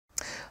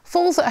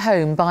Falls at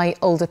home by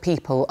older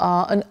people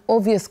are an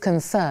obvious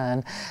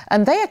concern,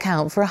 and they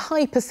account for a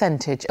high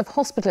percentage of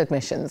hospital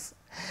admissions.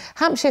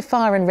 Hampshire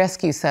Fire and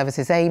Rescue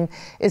Service's aim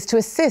is to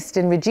assist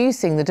in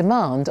reducing the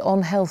demand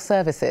on health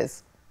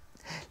services.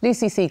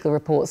 Lucy Siegel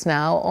reports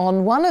now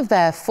on one of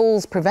their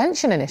falls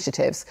prevention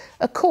initiatives,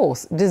 a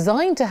course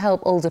designed to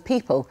help older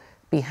people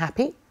be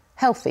happy,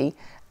 healthy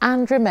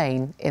and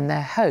remain in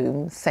their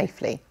home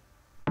safely.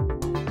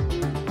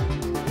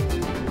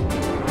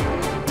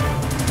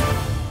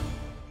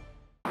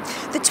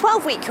 The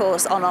 12-week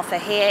course on offer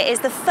here is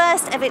the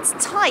first of its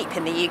type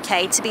in the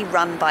UK to be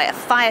run by a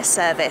fire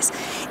service.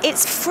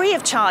 It's free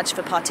of charge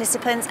for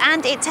participants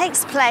and it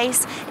takes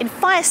place in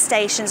fire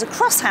stations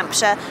across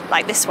Hampshire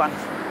like this one.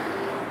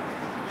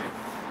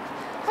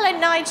 Hello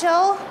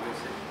Nigel,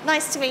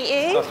 nice to meet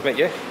you. Nice to meet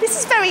you. This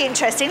is very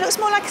interesting, it looks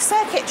more like a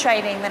circuit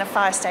training than a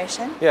fire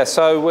station. Yeah,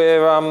 so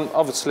we're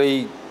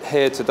obviously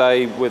here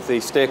today with the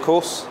steer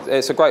course.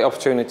 It's a great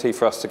opportunity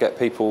for us to get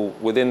people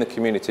within the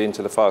community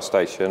into the fire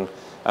station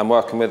and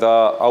working with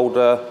our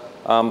older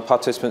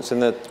participants in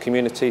the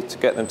community to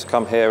get them to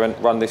come here and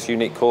run this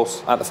unique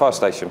course at the fire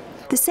station.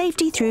 The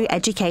Safety Through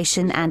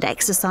Education and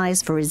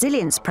Exercise for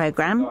Resilience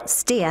programme,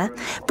 STEER,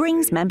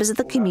 brings members of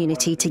the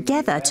community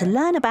together to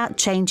learn about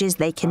changes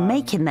they can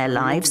make in their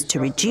lives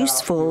to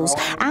reduce falls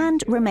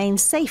and remain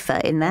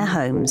safer in their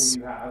homes.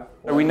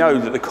 We know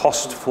that the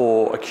cost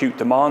for acute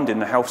demand in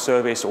the health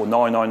service or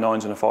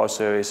 999s in the fire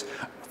service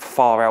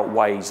far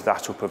outweighs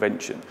that of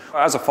prevention.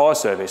 As a fire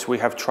service, we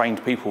have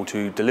trained people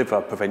to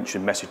deliver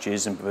prevention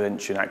messages and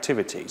prevention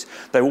activities.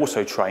 They're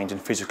also trained in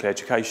physical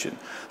education.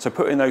 So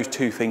putting those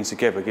two things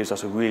together gives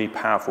us a really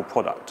powerful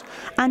product.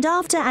 And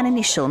after an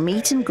initial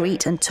meet and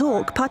greet and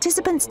talk,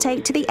 participants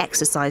take to the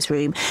exercise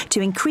room to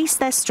increase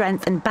their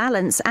strength and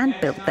balance and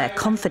build their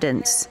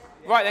confidence.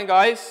 Right then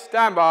guys,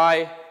 stand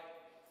by,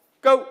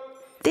 go!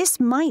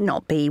 This might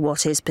not be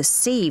what is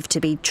perceived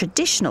to be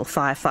traditional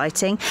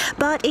firefighting,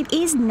 but it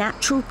is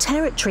natural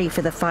territory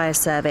for the fire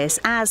service,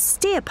 as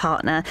STEER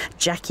partner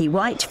Jackie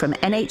White from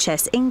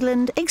NHS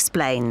England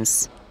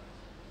explains.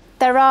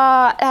 There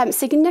are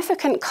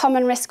significant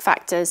common risk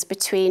factors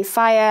between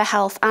fire,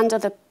 health and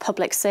other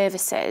public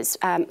services,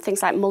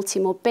 things like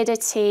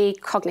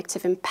multimorbidity,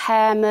 cognitive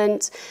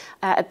impairment,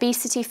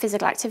 obesity,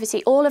 physical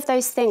activity. All of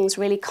those things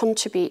really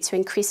contribute to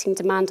increasing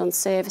demand on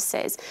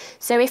services.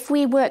 So if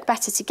we work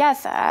better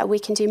together, we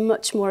can do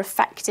much more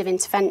effective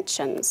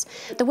interventions.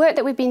 The work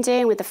that we've been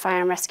doing with the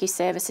fire and rescue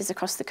services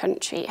across the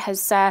country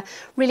has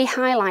really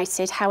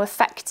highlighted how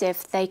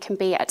effective they can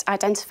be at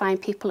identifying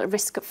people at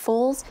risk of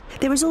falls.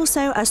 There is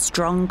also a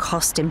strong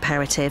cost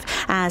imperative,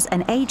 as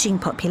an ageing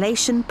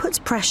population puts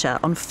pressure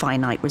on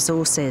finite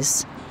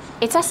resources.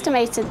 It's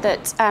estimated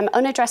that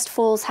unaddressed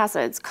falls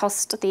hazards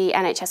cost the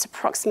NHS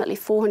approximately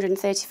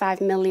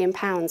 £435 million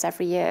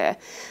every year,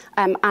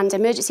 and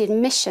emergency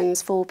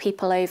admissions for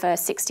people over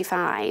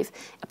 65,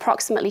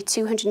 approximately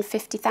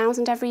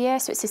 250,000 every year,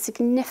 so it's a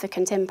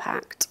significant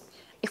impact.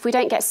 If we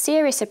don't get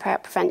serious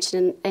about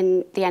prevention in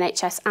the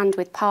NHS and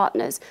with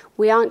partners,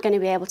 we aren't going to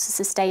be able to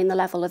sustain the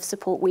level of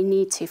support we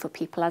need to for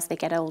people as they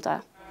get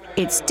older.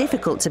 It's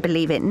difficult to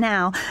believe it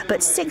now,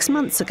 but 6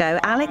 months ago,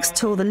 Alex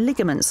tore the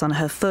ligaments on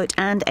her foot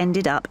and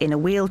ended up in a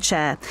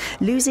wheelchair,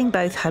 losing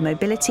both her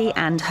mobility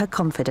and her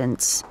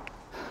confidence.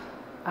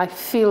 I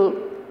feel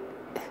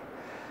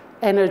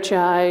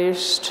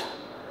energised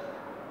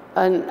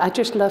and I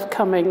just love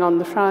coming on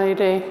the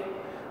Friday.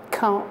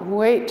 Can't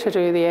wait to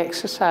do the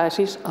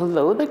exercises,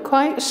 although they're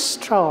quite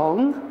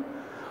strong,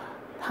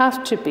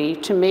 have to be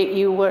to make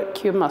you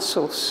work your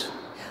muscles.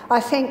 I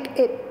think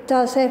it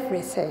does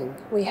everything.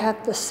 We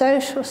have the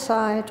social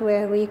side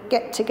where we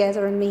get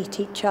together and meet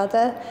each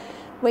other.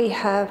 We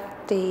have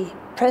the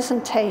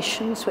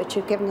presentations which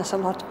have given us a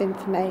lot of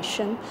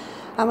information.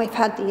 And we've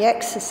had the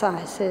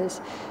exercises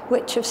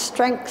which have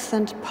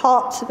strengthened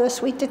parts of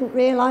us we didn't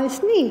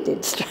realise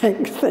needed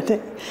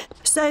strengthening.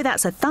 So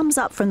that's a thumbs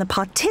up from the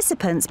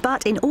participants,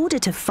 but in order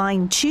to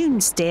fine-tune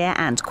STEER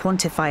and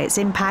quantify its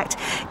impact,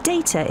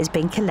 data is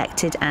being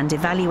collected and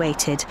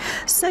evaluated.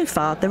 So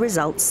far, the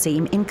results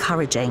seem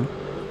encouraging.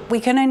 We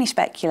can only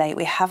speculate,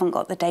 we haven't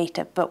got the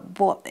data, but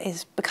what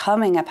is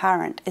becoming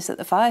apparent is that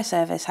the fire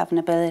service have an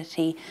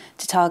ability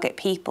to target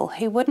people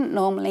who wouldn't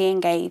normally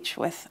engage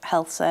with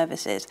health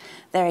services.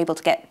 They're able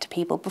to get to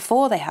people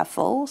before they have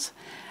falls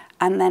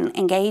and then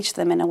engage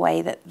them in a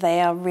way that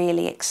they are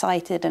really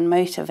excited and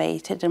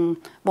motivated and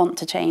want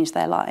to change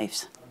their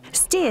lives.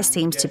 STEER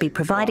seems to be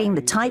providing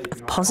the type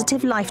of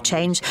positive life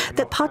change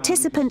that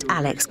participant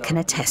Alex can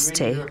attest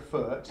to.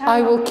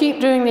 I will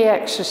keep doing the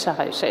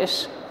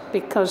exercises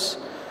because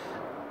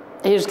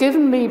it has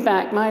given me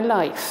back my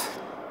life.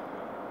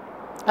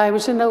 I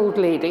was an old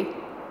lady.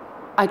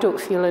 I don't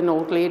feel an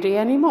old lady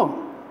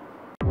anymore.